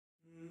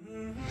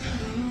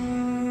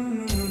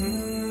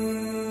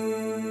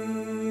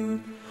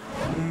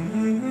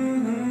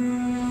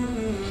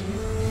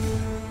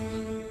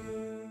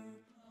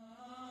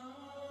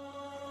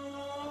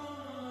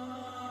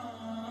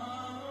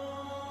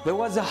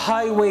was a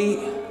highway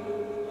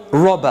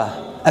robber,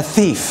 a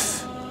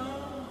thief,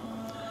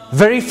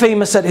 very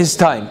famous at his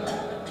time.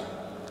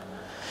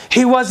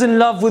 He was in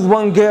love with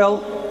one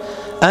girl,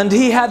 and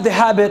he had the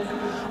habit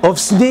of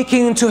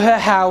sneaking into her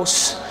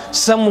house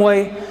some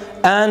way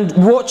and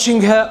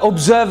watching her,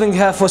 observing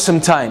her for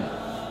some time.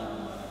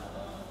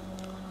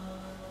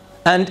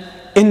 And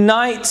in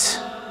night,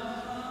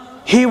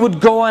 he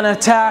would go and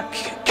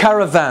attack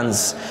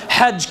caravans,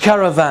 Hajj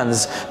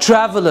caravans,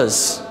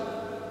 travelers,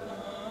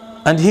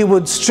 and he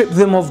would strip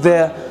them of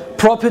their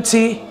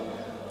property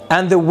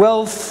and the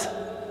wealth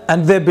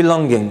and their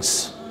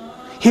belongings.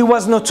 He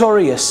was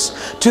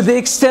notorious to the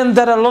extent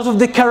that a lot of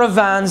the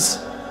caravans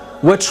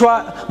were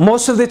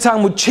most of the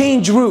time would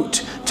change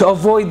route to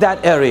avoid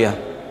that area.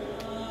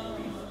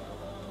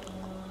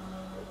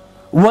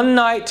 One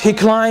night he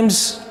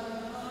climbs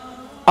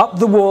up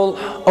the wall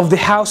of the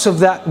house of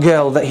that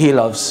girl that he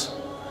loves,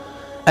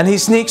 and he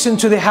sneaks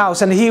into the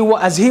house, and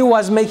as he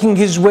was making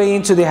his way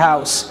into the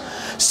house,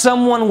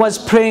 someone was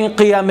praying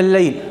Qiyam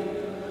al-Layl.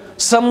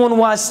 Someone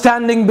was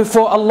standing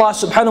before Allah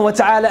subhanahu wa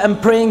ta'ala and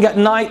praying at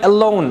night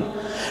alone,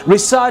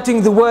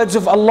 reciting the words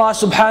of Allah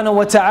subhanahu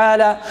wa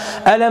ta'ala,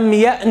 أَلَمْ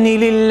يَأْنِ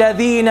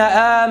لِلَّذِينَ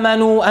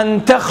آمَنُوا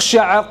أَن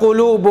تَخْشَعَ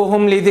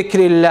قُلُوبُهُمْ لِذِكْرِ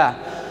اللَّهِ.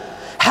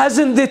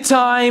 Hasn't the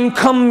time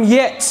come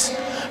yet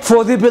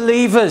for the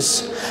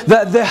believers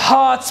that their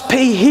hearts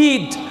pay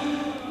heed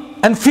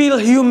and feel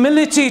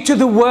humility to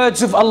the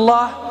words of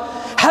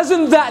Allah?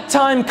 Hasn't that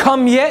time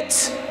come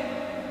yet?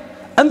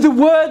 And the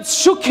words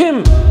shook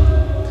him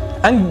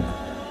and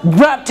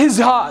grabbed his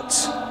heart,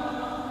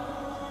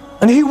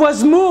 and he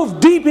was moved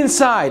deep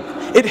inside.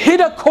 It hit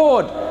a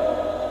chord.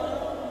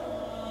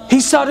 He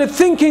started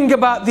thinking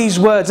about these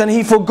words, and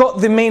he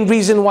forgot the main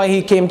reason why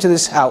he came to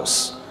this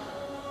house.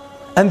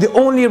 And the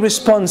only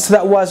response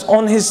that was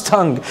on his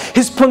tongue,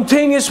 his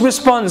spontaneous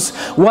response,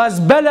 was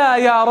Bala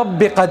ya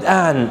Rabbi qad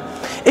an.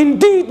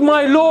 Indeed,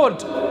 my Lord,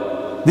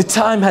 the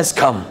time has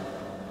come.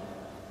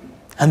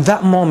 And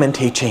that moment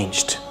he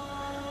changed.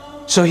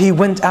 So he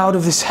went out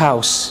of his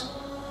house,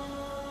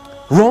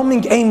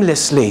 roaming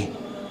aimlessly,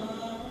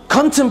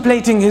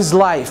 contemplating his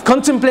life,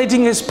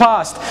 contemplating his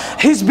past,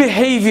 his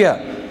behavior,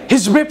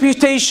 his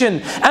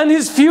reputation, and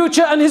his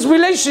future, and his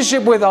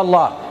relationship with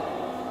Allah.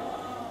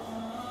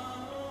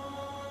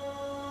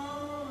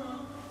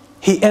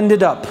 He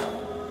ended up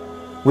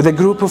with a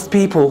group of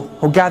people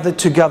who gathered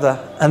together,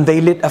 and they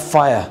lit a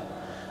fire,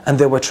 and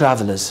there were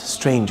travelers,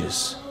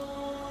 strangers.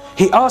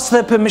 He asked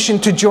their permission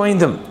to join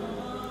them.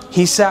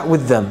 He sat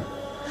with them,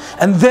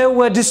 and they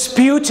were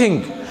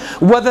disputing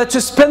whether to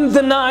spend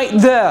the night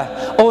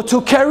there or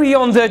to carry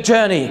on their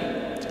journey.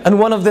 And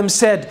one of them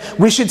said,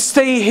 we should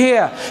stay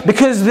here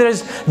because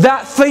there's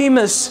that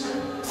famous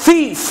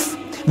thief,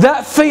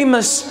 that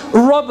famous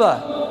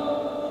robber.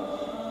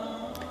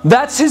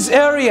 That's his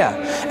area,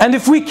 and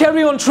if we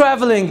carry on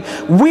traveling,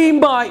 we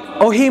might,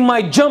 or he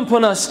might jump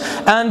on us,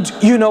 and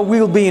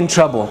we'll be in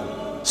trouble.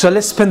 So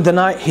let's spend the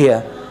night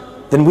here,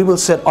 then we will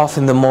set off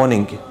in the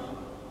morning.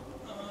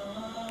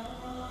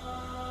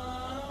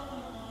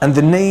 And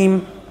the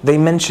name they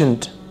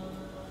mentioned,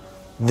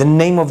 the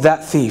name of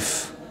that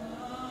thief,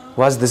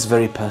 was this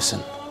very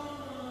person.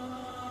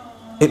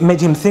 It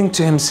made him think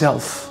to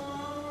himself,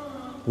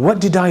 what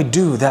did I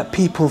do that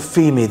people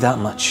fear me that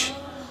much?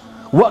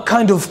 What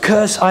kind of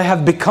curse I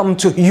have become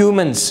to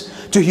humans,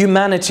 to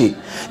humanity,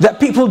 that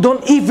people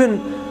don't even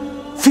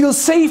feel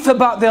safe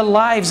about their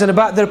lives and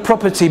about their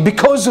property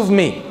because of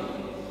me.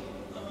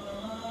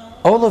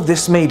 All of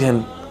this made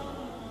him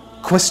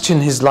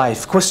question his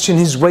life, question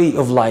his way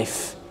of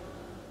life.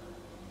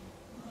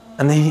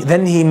 And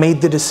then he made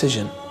the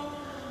decision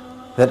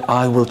that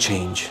I will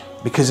change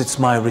because it's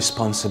my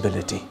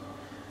responsibility.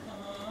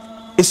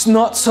 It's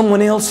not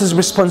someone else's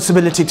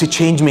responsibility to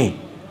change me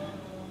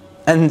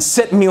and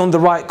set me on the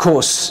right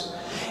course.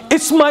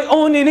 It's my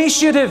own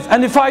initiative,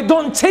 and if I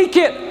don't take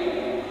it,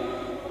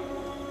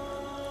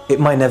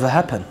 it might never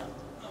happen,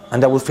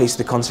 and I will face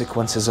the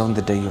consequences on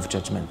the Day of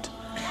Judgment.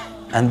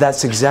 And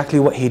that's exactly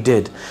what he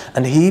did,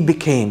 and he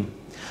became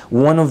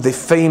one of the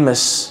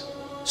famous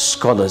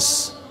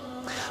scholars,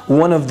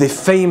 one of the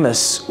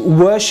famous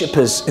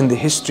worshippers in the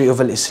history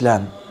of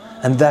Islam,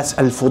 and that's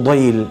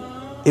Al-Fudayl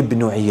Ibn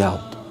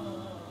Iyad.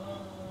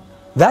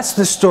 That's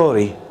the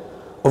story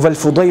of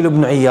Al-Fudayl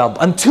Ibn Iyad.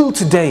 Until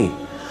today,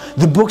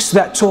 the books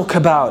that talk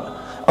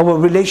about our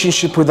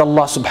relationship with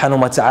Allah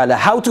subhanahu wa ta'ala,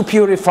 how to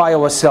purify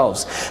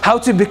ourselves, how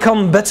to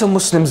become better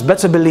Muslims,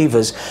 better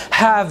believers,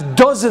 have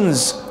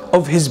dozens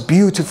of his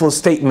beautiful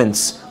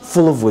statements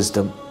full of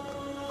wisdom.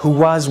 Who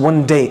was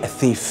one day a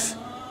thief,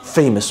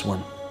 famous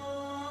one.